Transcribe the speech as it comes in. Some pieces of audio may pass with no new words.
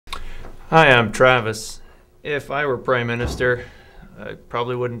Hi, I'm Travis. If I were Prime Minister, I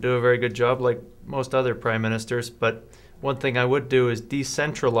probably wouldn't do a very good job like most other Prime Ministers, but one thing I would do is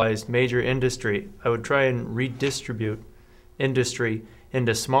decentralize major industry. I would try and redistribute industry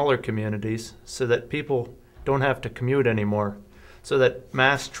into smaller communities so that people don't have to commute anymore, so that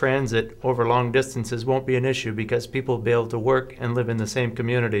mass transit over long distances won't be an issue because people will be able to work and live in the same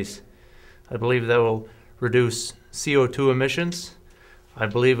communities. I believe that will reduce CO2 emissions. I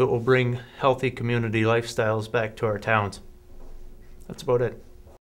believe it will bring healthy community lifestyles back to our towns. That's about it.